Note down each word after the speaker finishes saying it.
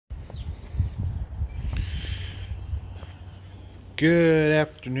Good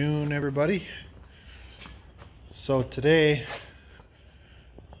afternoon, everybody. So today,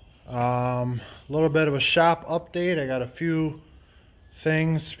 a little bit of a shop update. I got a few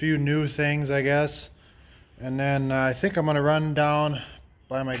new things, I guess. And then I think I'm gonna run down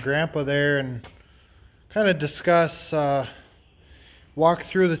by my grandpa there and kind of discuss, walk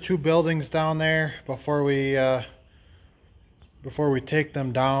through the two buildings down there before we take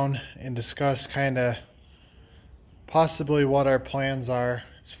them down and discuss kind of possibly what our plans are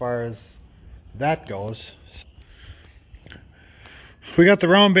as far as that goes. We got the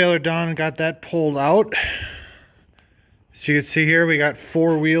round baler done and got that pulled out. So you can see here we got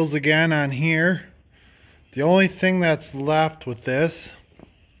 4 wheels again on here. The only thing that's left with this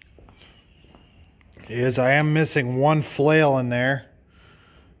is I am missing one flail in there.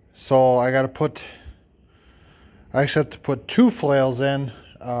 So I actually have to put 2 flails in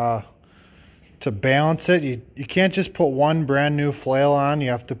to balance it. You can't just put one brand new flail on.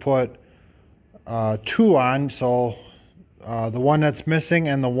 You have to put 2 on. So the one that's missing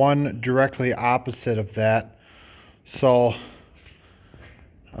and the one directly opposite of that. So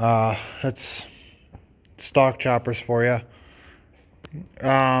that's stock choppers for you.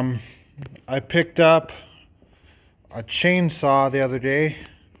 I picked up a chainsaw the other day.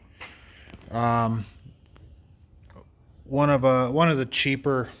 One of the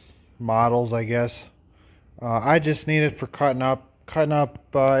cheaper models, I guess. I just need it for cutting up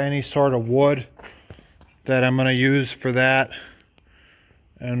any sort of wood that I'm gonna use for that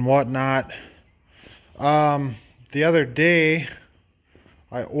and whatnot. The other day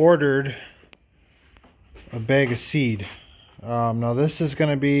I ordered a bag of seed. Now this is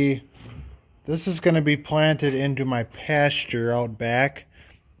gonna be planted into my pasture out back.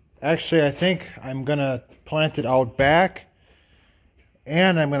 Actually, I think I'm gonna plant it out back,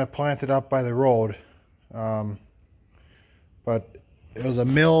 and I'm gonna plant it up by the road. But it was a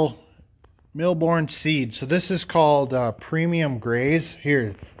mill-born seed. So this is called Premium Graze.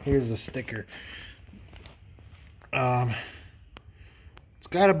 Here's the sticker. It's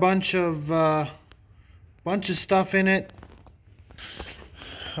got a bunch of stuff in it.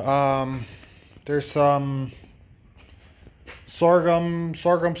 There's some sorghum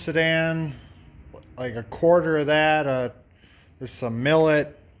sedan, like a quarter of that. There's some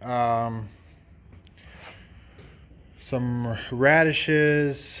millet, some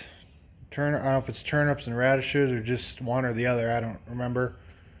radishes. I don't know if it's turnips and radishes or just one or the other. I don't remember.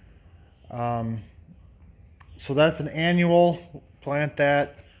 So that's an annual. Plant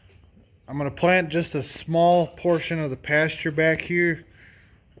that. I'm going to plant just a small portion of the pasture back here.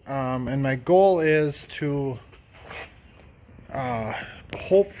 And my goal is to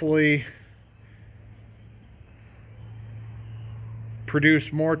hopefully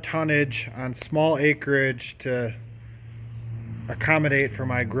produce more tonnage on small acreage to accommodate for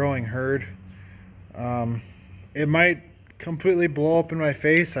my growing herd. It might completely blow up in my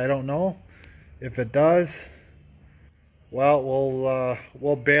face. I don't know. If it does, well,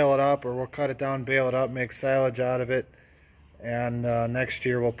 we'll bale it up, or we'll cut it down, bale it up, make silage out of it, and next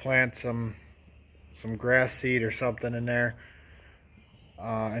year we'll plant some grass seed or something in there,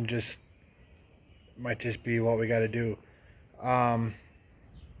 and might just be what we got to do.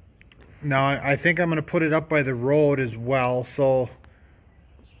 Now I think I'm going to put it up by the road as well. So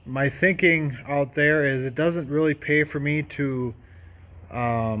my thinking out there is it doesn't really pay for me to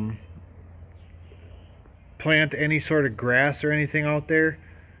plant any sort of grass or anything out there,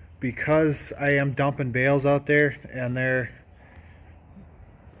 because I am dumping bales out there and they're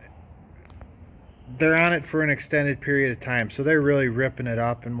on it for an extended period of time, so they're really ripping it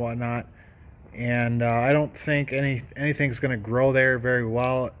up and whatnot. And I don't think anything's going to grow there very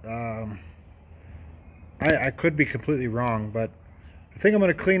well. I could be completely wrong, but I think I'm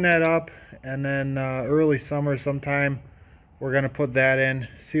going to clean that up, and then early summer sometime we're going to put that in,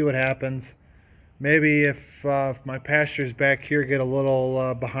 see what happens. Maybe if my pastures back here get a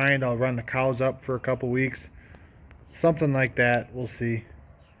little behind, I'll run the cows up for a couple weeks, something like that. We'll see.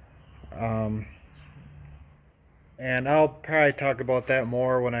 And I'll probably talk about that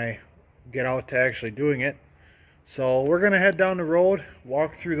more when I get out to actually doing it. So we're gonna head down the road,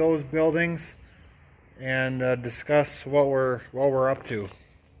 walk through those buildings, and discuss what we're up to.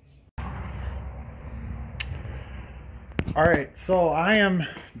 All right, so I am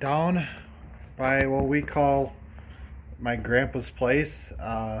down by what we call my grandpa's place,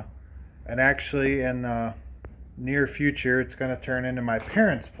 and actually in the near future it's going to turn into my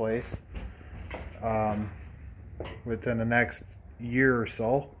parents' place within the next year or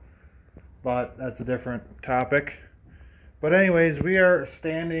so, but that's a different topic. But anyways, we are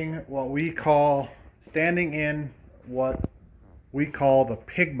standing in what we call the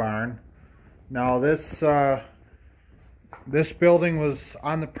pig barn. Now this building was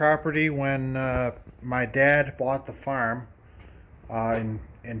on the property when my dad bought the farm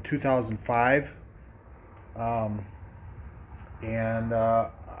in 2005, and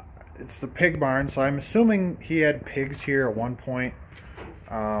it's the pig barn, so I'm assuming he had pigs here at one point.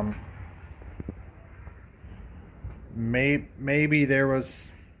 Maybe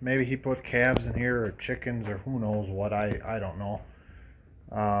he put calves in here, or chickens, or who knows what. I don't know.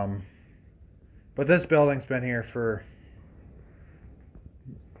 But this building's been here for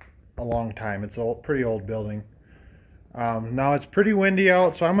a long time. It's a pretty old building. Now it's pretty windy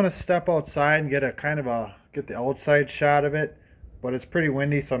out, so I'm gonna step outside and get get the outside shot of it. But it's pretty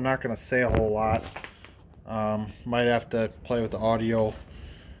windy, so I'm not gonna say a whole lot. Might have to play with the audio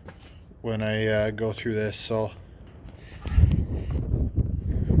when I go through this. So.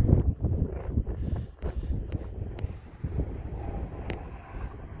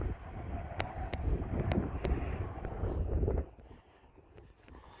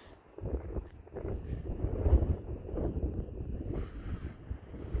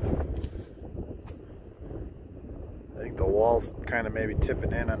 I think the wall's kind of maybe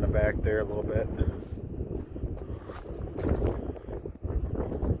tipping in on the back there a little bit.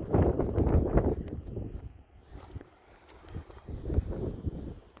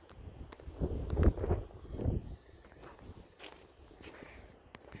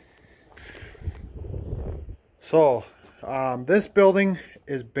 So this building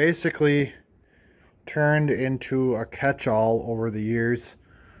is basically turned into a catch-all over the years.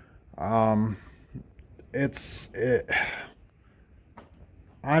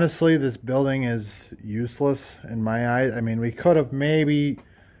 Honestly, this building is useless in my eyes. I mean, we could have maybe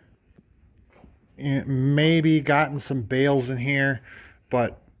gotten some bales in here,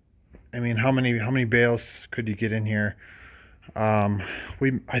 but I mean, how many bales could you get in here?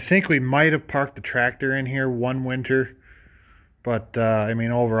 I think we might have parked the tractor in here one winter, but I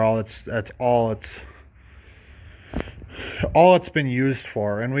mean, overall, that's all it's been used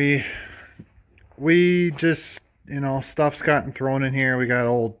for. And we just, you know, stuff's gotten thrown in here. We got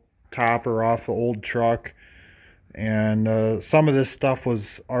old topper off the old truck, and some of this stuff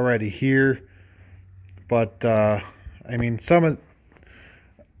was already here, but I mean, some of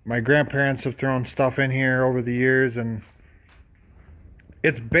my grandparents have thrown stuff in here over the years, and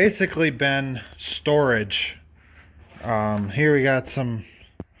it's basically been storage. Here we got some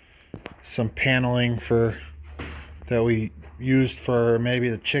paneling that we used for maybe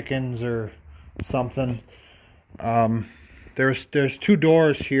the chickens or something. There's two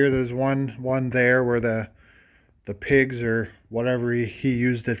doors here. There's one there where the pigs or whatever he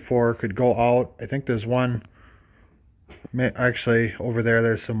used it for could go out. I think there's one actually over there.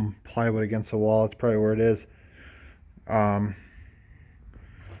 There's some plywood against the wall. That's probably where it is.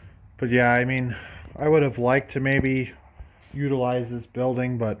 But yeah, I mean, I would have liked to maybe utilize this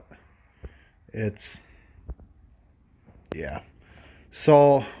building, but yeah.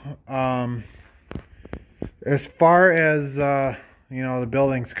 So as far as you know, the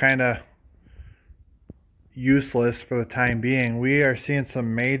building's kind of useless for the time being. We are seeing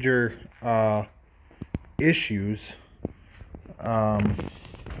some major issues, and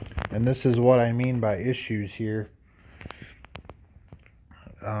this is what I mean by issues here.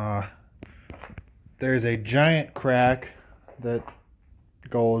 There's a giant crack that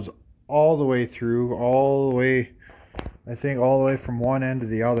goes all the way through, I think all the way from one end to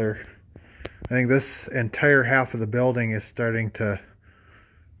the other. I think this entire half of the building is starting to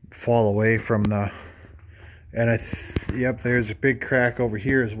fall away from yep, there's a big crack over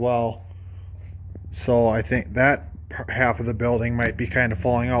here as well. So I think that half of the building might be kind of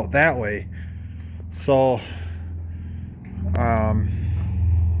falling out that way. So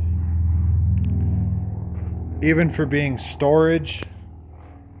even for being storage,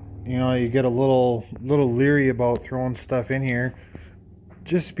 you know, you get a little leery about throwing stuff in here,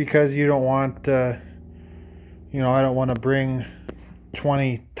 just because you don't want, you know, I don't want to bring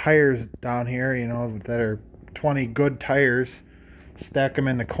 20 tires down here, you know, that are 20 good tires, stack them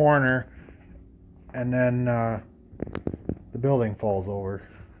in the corner, and then the building falls over.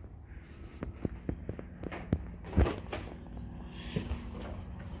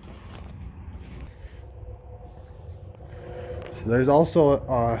 So there's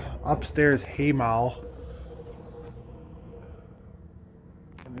also upstairs haymow,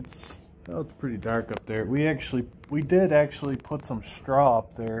 and it's pretty dark up there. We did actually put some straw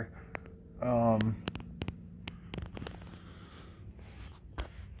up there. A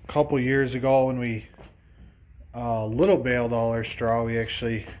couple years ago when we little baled all our straw, we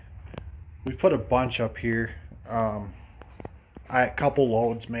put a bunch up here. A couple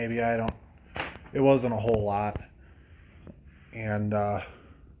loads maybe. I don't. It wasn't a whole lot. And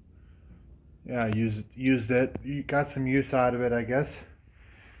yeah, used it. You got some use out of it, I guess.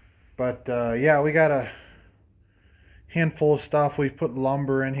 But yeah, we got a handful of stuff. We've put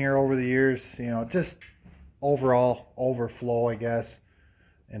lumber in here over the years. You know, just overall overflow, I guess,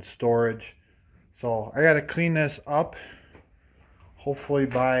 and storage. So I got to clean this up. Hopefully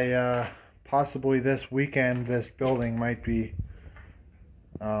by possibly this weekend, this building might be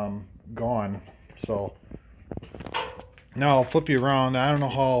gone. So now I'll flip you around. I don't know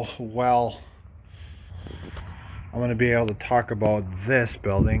how well I'm going to be able to talk about this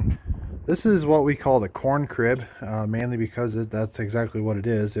building. This is what we call the corn crib, mainly because that's exactly what it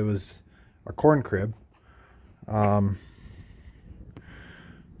is. It was a corn crib. Now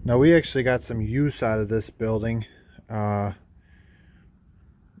we actually got some use out of this building because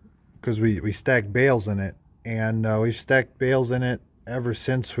we stacked bales in it, and we've stacked bales in it ever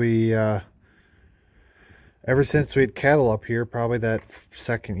since we had cattle up here, probably that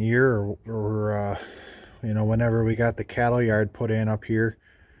second year or you know, whenever we got the cattle yard put in up here.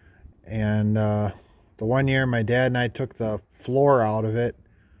 And the one year my dad and I took the floor out of it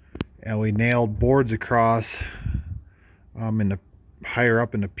and we nailed boards across in the higher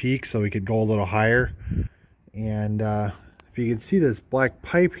up in the peak so we could go a little higher. And if you can see this black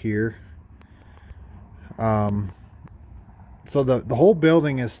pipe here, so the whole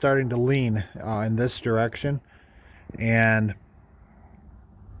building is starting to lean in this direction. And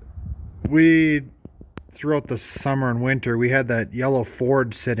we, throughout the summer and winter, we had that yellow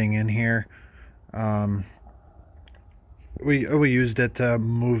Ford sitting in here. We used it to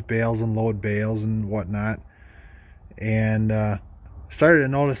move bales and load bales and whatnot, and started to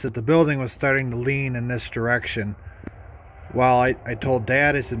notice that the building was starting to lean in this direction. Well, I told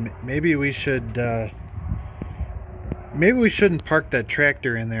Dad, I said maybe we shouldn't park that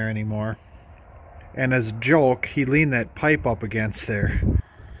tractor in there anymore. And as a joke, he leaned that pipe up against there.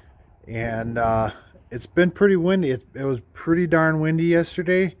 And it's been pretty windy. It was pretty darn windy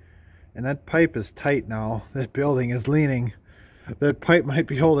yesterday, and that pipe is tight now. That building is leaning. That pipe might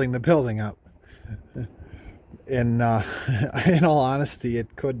be holding the building up. And in all honesty,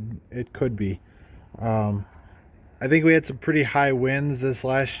 it could be. I think we had some pretty high winds this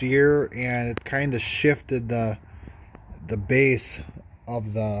last year, and it kind of shifted the base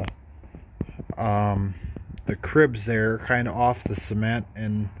of the cribs there kind of off the cement,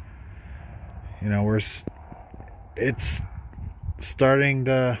 and you know, it's starting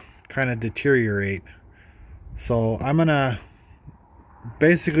to kind of deteriorate. So I'm gonna,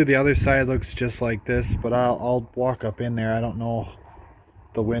 basically the other side looks just like this, but I'll walk up in there. I don't know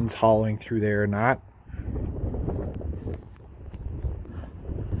if the wind's howling through there or not.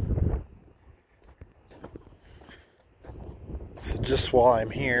 So just while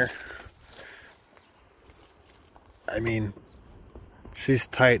I'm here, I mean, she's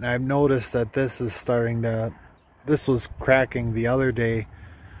tight, and I've noticed that this is starting to, this was cracking the other day,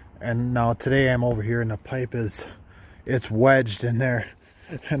 and now today I'm over here and the pipe it's wedged in there,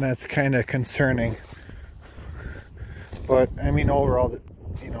 and that's kind of concerning. But I mean, overall,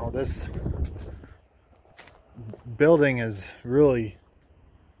 you know, this building has really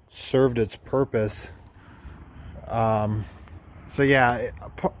served its purpose. So yeah,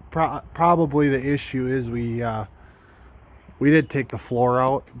 probably the issue is we did take the floor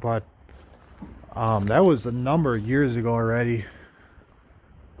out, but that was a number of years ago already.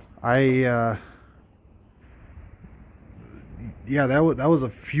 Yeah, that was a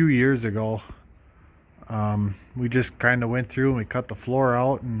few years ago. We just kind of went through and we cut the floor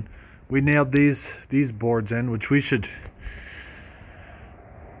out, and we nailed these boards in, which we should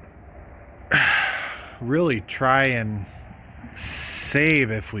really try and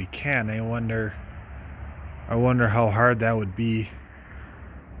save if we can. I wonder how hard that would be.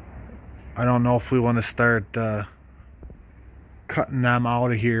 I don't know if we want to start cutting them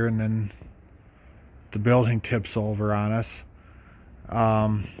out of here and then the building tips over on us.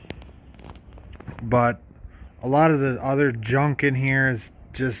 But a lot of the other junk in here is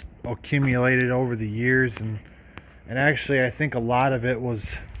just accumulated over the years, and actually I think a lot of it was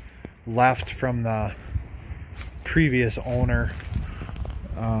left from the previous owner.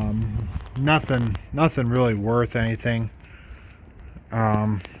 Nothing really worth anything.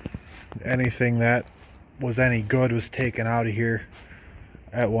 Anything that was any good was taken out of here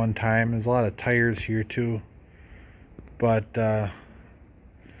at one time. There's a lot of tires here too, but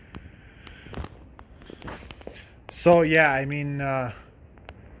so yeah, I mean,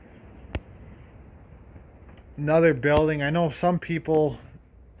 another building, I know some people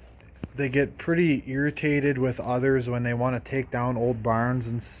they get pretty irritated with others when they want to take down old barns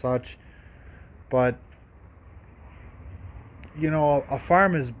and such. But you know, a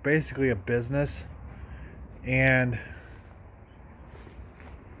farm is basically a business, and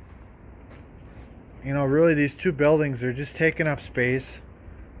you know, really these two buildings are just taking up space.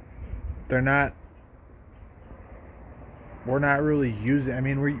 We're not really using, I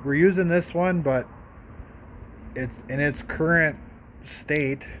mean, we're using this one, but it's in its current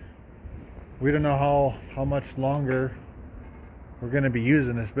state. We don't know how much longer we're going to be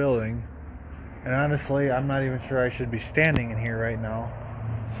using this building. And honestly, I'm not even sure I should be standing in here right now.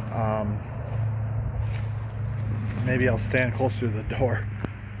 Maybe I'll stand closer to the door,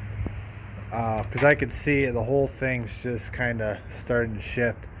 because I could see the whole thing's just kind of starting to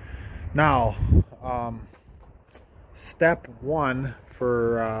shift. Now, step one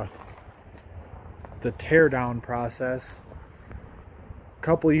for the teardown process. A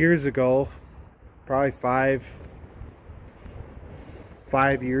couple years ago, probably five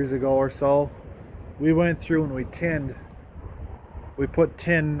years ago or so, we went through and we put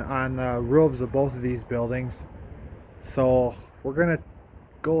tin on the roofs of both of these buildings. So we're gonna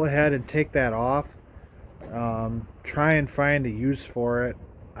go ahead and take that off, try and find a use for it.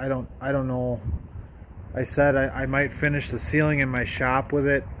 I don't know. I said I might finish the ceiling in my shop with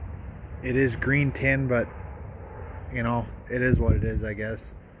it. It is green tin, but you know, it is what it is, I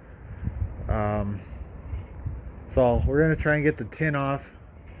guess. So we're gonna try and get the tin off.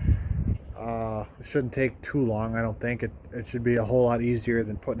 It shouldn't take too long. I don't think it should be a whole lot easier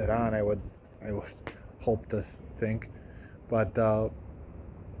than putting it on. I would hope to think, but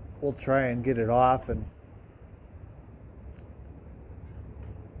we'll try and get it off and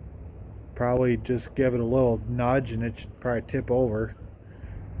probably just give it a little nudge, and it should probably tip over.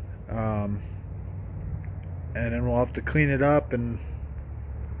 And then we'll have to clean it up, and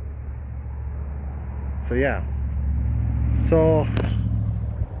so yeah. So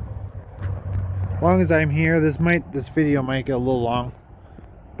as long as I'm here, this video might get a little long,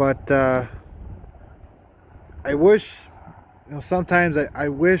 but I wish, you know, sometimes I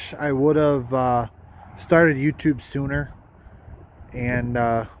wish I would have started YouTube sooner,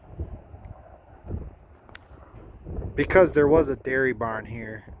 and because there was a dairy barn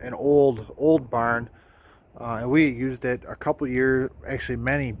here, an old barn, and we used it a couple years, actually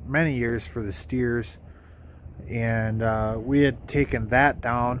many years, for the steers, and we had taken that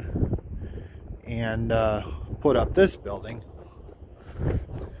down and put up this building.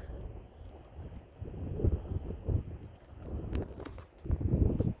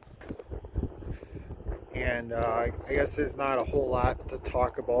 And I guess there's not a whole lot to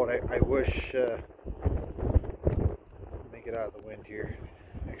talk about. I wish, let me get out of the wind here.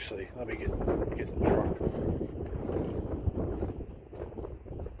 Actually, let me get in the truck.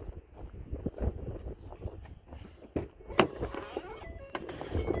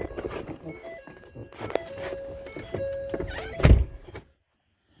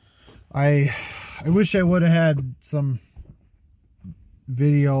 I wish I would have had some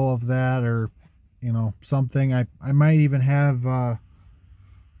video of that, or you know, something. I might even have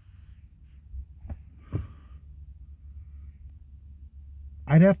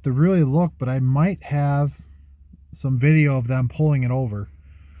I'd have to really look, but I might have some video of them pulling it over.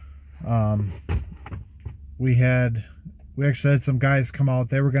 We actually had some guys come out.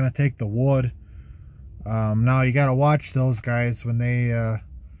 They were going to take the wood. Now you got to watch those guys when they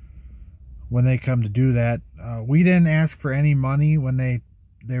come to do that. We didn't ask for any money when they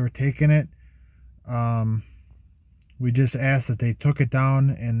were taking it. We just asked that they took it down,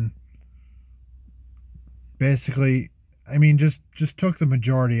 and basically, I mean, just took the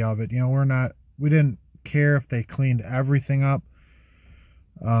majority of it. You know, we didn't care if they cleaned everything up.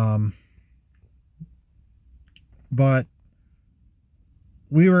 But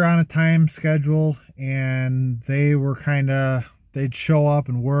we were on a time schedule, and they were they'd show up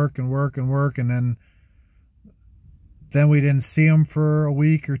and work, and then we didn't see them for a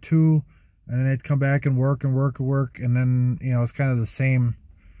week or two, and then they'd come back and work, and then, you know, it's kind of the same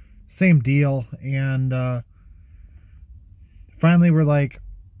deal. And finally we're like,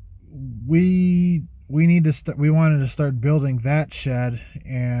 we wanted to start building that shed,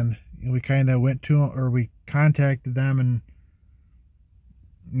 and we kind of we contacted them, and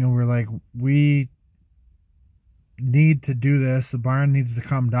you know, we're like, we need to do this. The barn needs to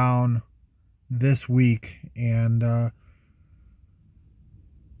come down this week. And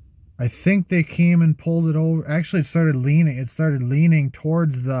I think they came and pulled it over. Actually, it started leaning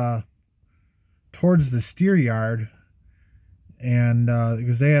towards the steer yard, and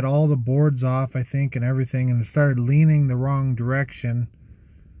because they had all the boards off, I think, and everything, and it started leaning the wrong direction.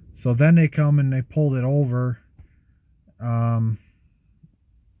 So then they come and they pulled it over, and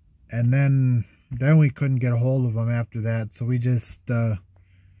then we couldn't get a hold of them after that, so we just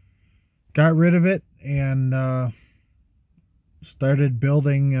got rid of it and started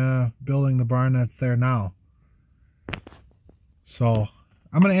building the barn that's there now. So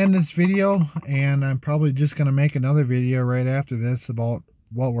I'm gonna end this video, and I'm probably just gonna make another video right after this about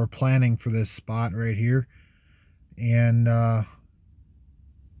what we're planning for this spot right here. And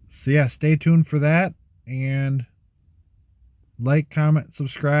so yeah, stay tuned for that, and like, comment,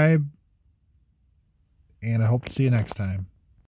 subscribe, and I hope to see you next time.